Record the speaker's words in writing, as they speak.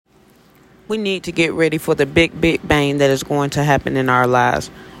We need to get ready for the big bang that is going to happen in our lives.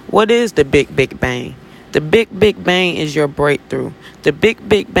 What is the big bang? The big bang is your breakthrough. The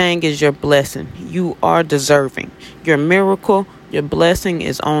big bang is your blessing. You are deserving. Your miracle, your blessing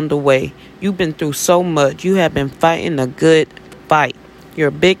is on the way. You've been through so much. You have been fighting a good fight.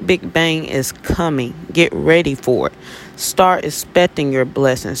 Your big bang is coming. Get ready for it. Start expecting your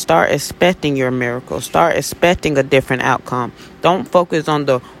blessing. Start expecting your miracle. Start expecting a different outcome. Don't focus on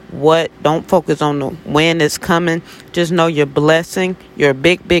the what. Don't focus on the when it's coming. Just know your blessing, your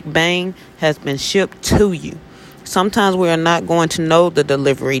big bang has been shipped to you. Sometimes we are not going to know the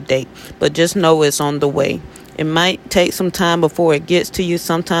delivery date, but just know it's on the way. It might take some time before it gets to you.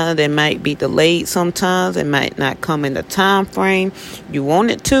 Sometimes it might be delayed. Sometimes it might not come in the time frame you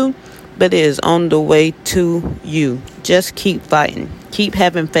want it to, but it is on the way to you. Just keep fighting. Keep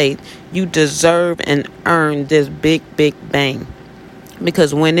having faith. You deserve and earn this big bang.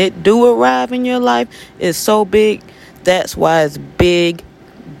 Because when it do arrive in your life, it's so big. That's why it's big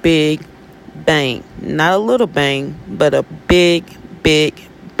bang. Not a little bang, but a big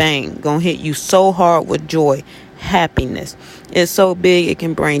bang. Gonna hit you so hard with joy, happiness. It's so big it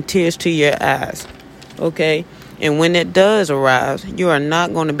can bring tears to your eyes. Okay? And when it does arrive, you are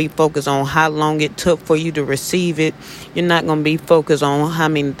not going to be focused on how long it took for you to receive it. You're not going to be focused on how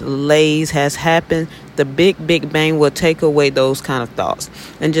many delays has happened. The big bang will take away those kind of thoughts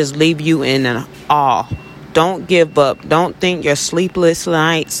and just leave you in an awe. Don't give up. Don't think your sleepless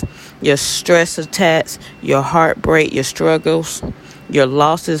nights, your stress attacks, your heartbreak, your struggles, your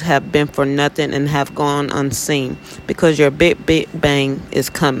losses have been for nothing and have gone unseen, because your big bang is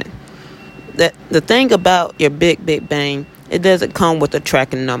coming. The thing about your big bang, it doesn't come with a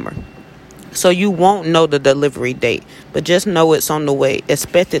tracking number. So you won't know the delivery date, but just know it's on the way.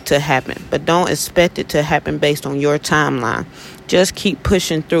 Expect it to happen, but don't expect it to happen based on your timeline. Just keep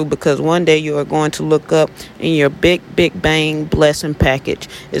pushing through, because one day you are going to look up and your big bang blessing package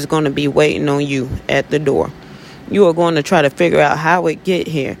is going to be waiting on you at the door. You are going to try to figure out how it get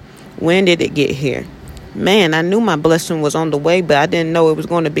here. When did it get here? Man, I knew my blessing was on the way, but I didn't know it was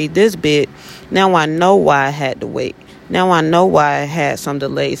going to be this big. Now I know why I had to wait. Now I know why I had some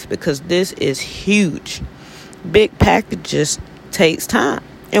delays, because this is huge. Big packages takes time,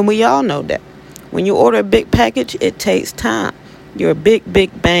 and we all know that. When you order a big package, it takes time. Your big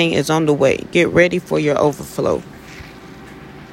bang is on the way. Get ready for your overflow.